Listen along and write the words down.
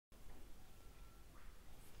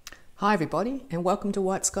Hi everybody, and welcome to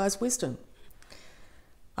White Skies Wisdom.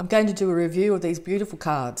 I'm going to do a review of these beautiful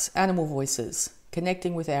cards, Animal Voices,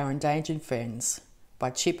 Connecting with Our Endangered Friends by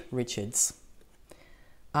Chip Richards.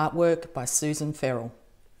 Artwork by Susan Farrell.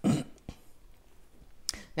 Now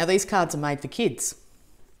these cards are made for kids.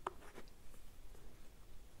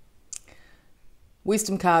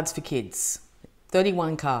 Wisdom cards for kids,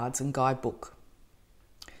 31 cards and guidebook.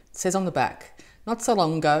 It says on the back, not so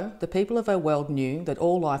long ago, the people of our world knew that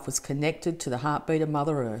all life was connected to the heartbeat of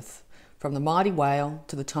Mother Earth. From the mighty whale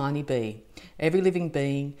to the tiny bee, every living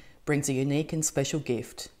being brings a unique and special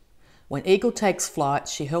gift. When eagle takes flight,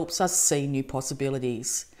 she helps us see new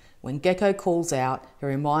possibilities. When gecko calls out, it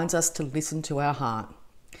reminds us to listen to our heart.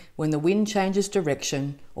 When the wind changes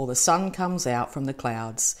direction or the sun comes out from the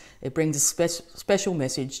clouds, it brings a special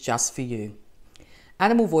message just for you.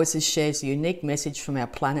 Animal Voices shares a unique message from our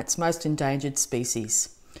planet's most endangered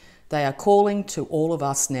species. They are calling to all of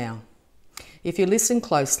us now. If you listen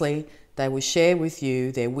closely, they will share with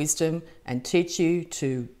you their wisdom and teach you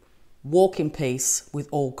to walk in peace with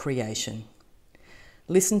all creation.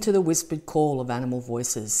 Listen to the whispered call of Animal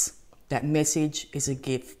Voices. That message is a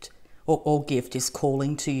gift, or gift is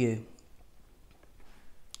calling to you.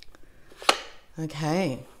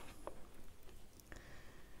 Okay.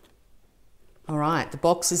 All right, the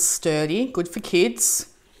box is sturdy, good for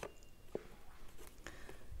kids.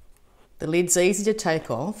 The lid's easy to take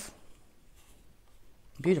off.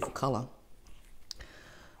 Beautiful colour.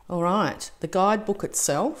 All right, the guidebook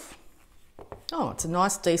itself. Oh, it's a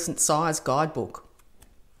nice, decent size guidebook.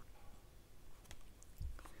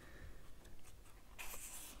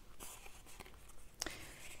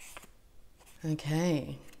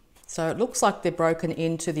 Okay, so it looks like they're broken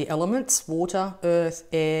into the elements: water, earth,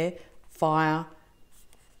 air, fire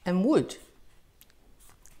and wood.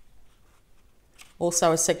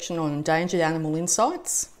 Also a section on endangered animal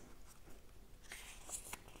insights.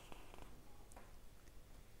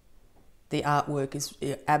 The artwork is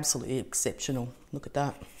absolutely exceptional. Look at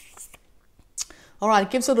that. All right,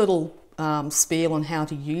 it gives a little spiel on how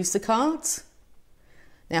to use the cards.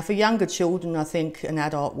 Now for younger children, I think an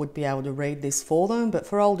adult would be able to read this for them, but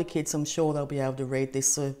for older kids, I'm sure they'll be able to read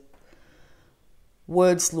this.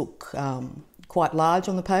 Words look quite large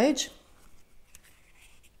on the page.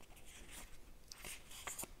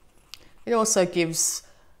 It also gives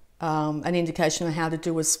an indication of how to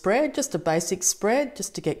do a spread, just a basic spread,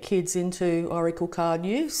 just to get kids into oracle card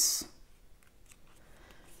use.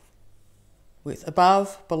 With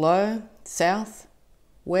above, below, south,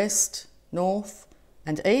 west, north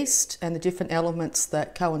and east, and the different elements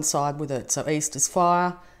that coincide with it. So east is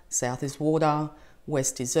fire, south is water,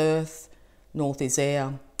 west is earth, north is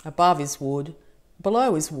air, above is wood,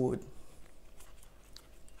 below is wood.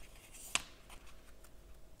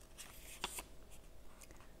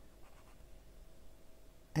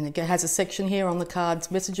 And it has a section here on the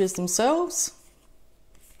cards' messages themselves.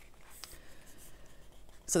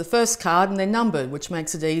 So the first card, and they're numbered, which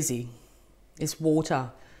makes it easy, is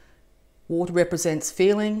water. Water represents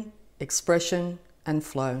feeling, expression and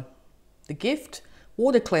flow. The gift,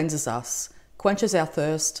 water cleanses us, quenches our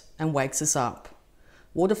thirst and wakes us up.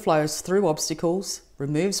 Water flows through obstacles,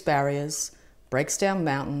 removes barriers, breaks down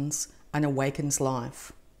mountains and awakens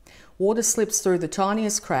life. Water slips through the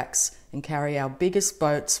tiniest cracks and carries our biggest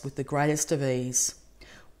boats with the greatest of ease.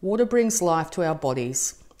 Water brings life to our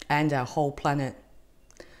bodies and our whole planet.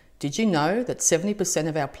 Did you know that 70%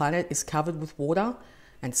 of our planet is covered with water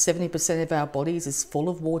and 70% of our bodies is full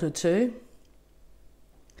of water too?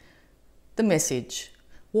 The message.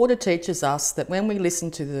 Water teaches us that when we listen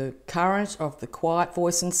to the current of the quiet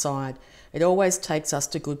voice inside, it always takes us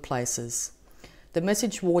to good places. The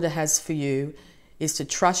message water has for you is to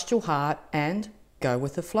trust your heart and go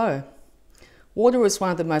with the flow. Water is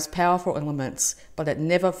one of the most powerful elements, but it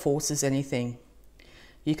never forces anything.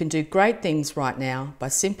 You can do great things right now by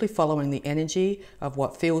simply following the energy of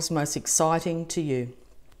what feels most exciting to you.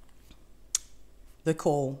 The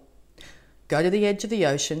call. Go to the edge of the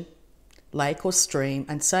ocean, lake or stream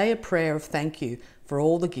and say a prayer of thank you for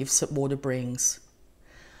all the gifts that water brings.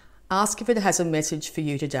 Ask if it has a message for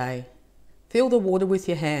you today. Feel the water with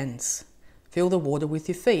your hands. Feel the water with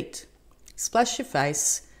your feet. Splash your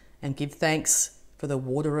face and give thanks for the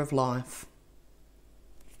water of life.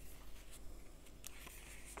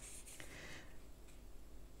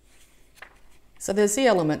 So there's the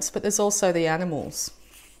elements, but there's also the animals.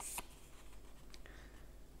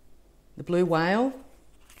 The blue whale,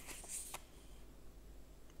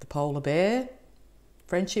 the polar bear,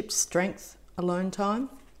 friendship, strength, alone time,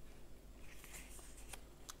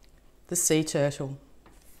 the sea turtle,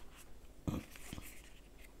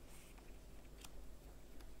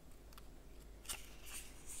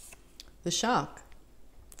 The shark.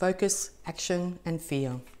 Focus, action and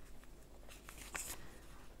fear.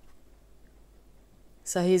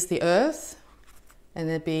 So here's the earth, and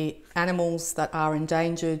there'd be animals that are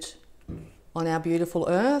endangered on our beautiful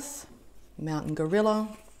earth. Mountain gorilla,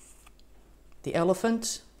 the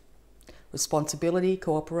elephant, responsibility,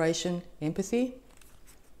 cooperation, empathy.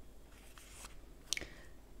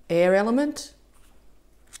 Air element,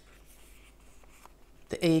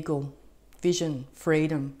 the eagle, vision,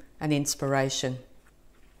 freedom and inspiration.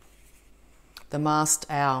 The masked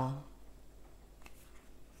owl.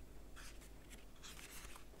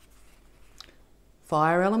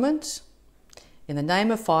 Fire element, in the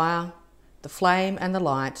name of fire, the flame and the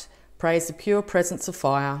light, praise the pure presence of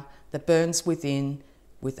fire that burns within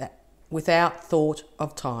without thought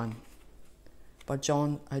of time. By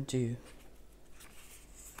John O'Dew.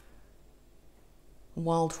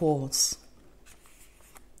 Wild horse.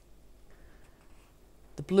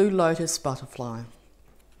 The blue lotus butterfly.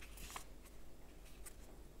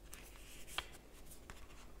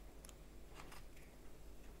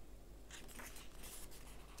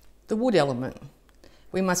 The wood element.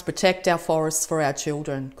 We must protect our forests for our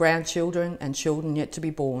children, grandchildren and children yet to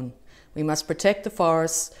be born. We must protect the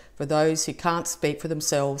forests for those who can't speak for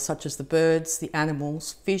themselves, such as the birds, the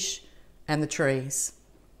animals, fish and the trees.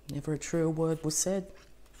 Never a truer word was said.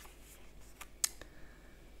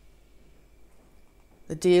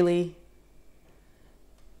 The dearly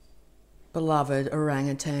beloved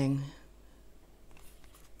orangutan.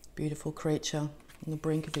 Beautiful creature on the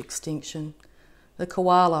brink of extinction. The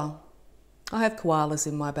koala. I have koalas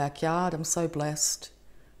in my backyard. I'm so blessed.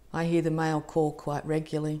 I hear the male call quite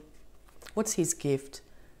regularly. What's his gift?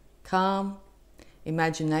 Calm,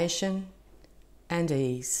 imagination and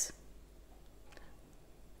ease.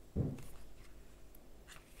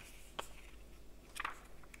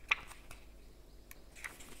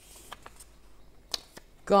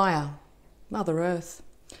 Gaia, Mother Earth.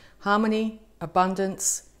 Harmony,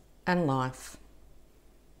 abundance and life.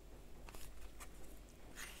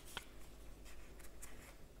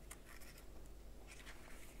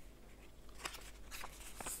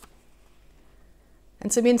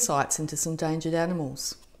 And some insights into some endangered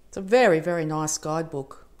animals. It's a very, very nice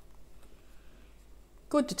guidebook.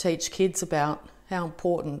 Good to teach kids about how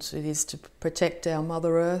important it is to protect our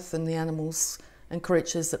Mother Earth and the animals and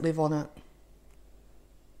creatures that live on it.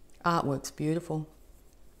 Artwork's beautiful.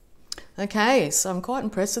 Okay, so I'm quite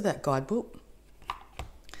impressed with that guidebook.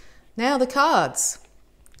 Now the cards.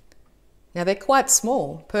 Now they're quite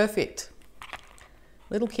small, perfect.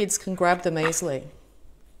 Little kids can grab them easily.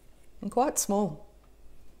 And quite small.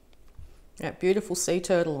 Yeah, beautiful sea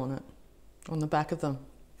turtle on it, on the back of them.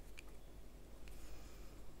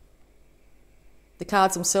 The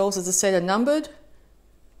cards themselves, as I said, are numbered.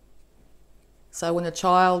 So when a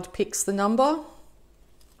child picks the number,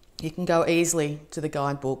 you can go easily to the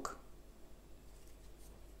guidebook.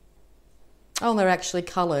 Oh, and they're actually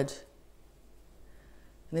coloured.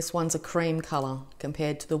 And this one's a cream colour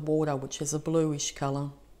compared to the water, which is a bluish colour.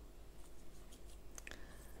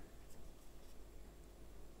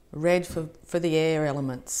 Red for the air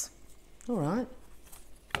elements. All right.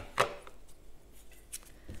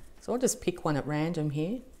 So I'll just pick one at random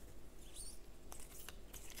here.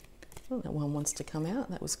 Oh, that one wants to come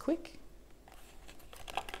out. That was quick.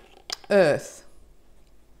 Earth.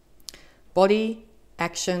 Body,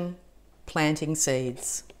 action, planting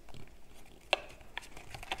seeds.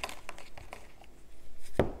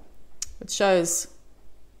 It shows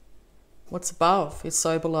what's above is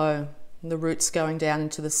so below. And the roots going down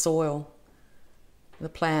into the soil, the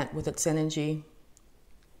plant with its energy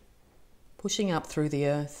pushing up through the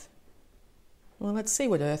earth. Well, let's see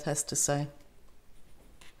what Earth has to say.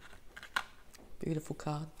 Beautiful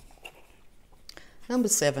card. Number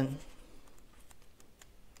 7.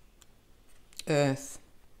 Earth,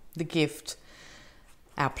 the gift.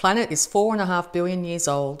 Our planet is 4.5 billion years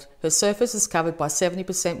old. Her surface is covered by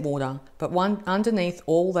 70% water, but underneath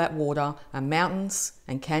all that water are mountains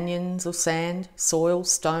and canyons of sand, soil,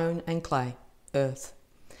 stone and clay. Earth.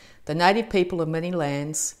 The native people of many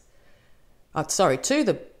lands, to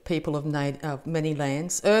the people of many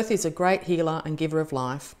lands, Earth is a great healer and giver of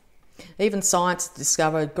life. Even science has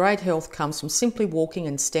discovered great health comes from simply walking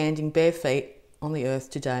and standing bare feet on the earth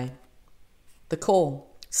today. The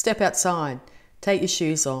call. Step outside. Take your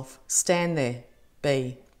shoes off. Stand there.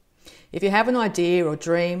 Be. If you have an idea or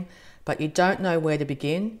dream, but you don't know where to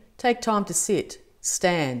begin, take time to sit,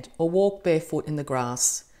 stand, or walk barefoot in the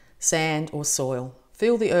grass, sand, or soil.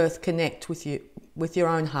 Feel the earth connect with you, with your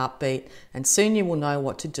own heartbeat, and soon you will know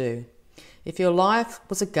what to do. If your life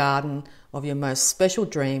was a garden of your most special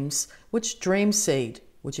dreams, which dream seed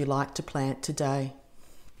would you like to plant today?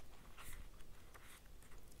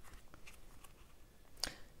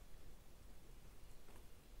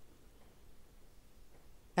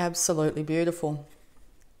 Absolutely beautiful.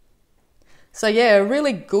 So yeah, a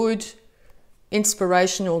really good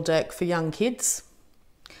inspirational deck for young kids.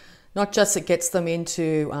 Not just it gets them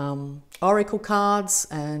into oracle cards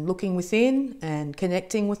and looking within and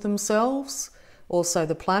connecting with themselves, also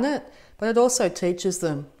the planet, but it also teaches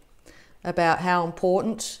them about how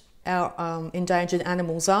important our endangered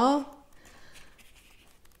animals are,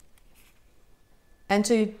 and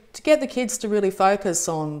to get the kids to really focus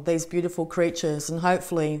on these beautiful creatures, and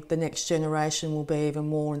hopefully the next generation will be even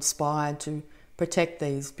more inspired to protect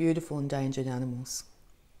these beautiful endangered animals.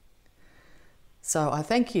 So I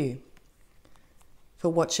thank you for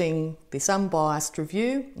watching this unbiased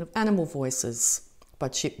review of Animal Voices by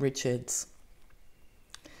Chip Richards.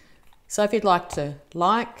 So if you'd like to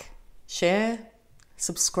like, share,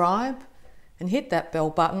 subscribe, and hit that bell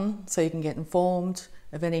button so you can get informed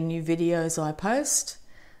of any new videos I post,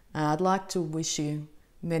 I'd like to wish you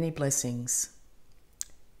many blessings.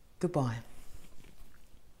 Goodbye.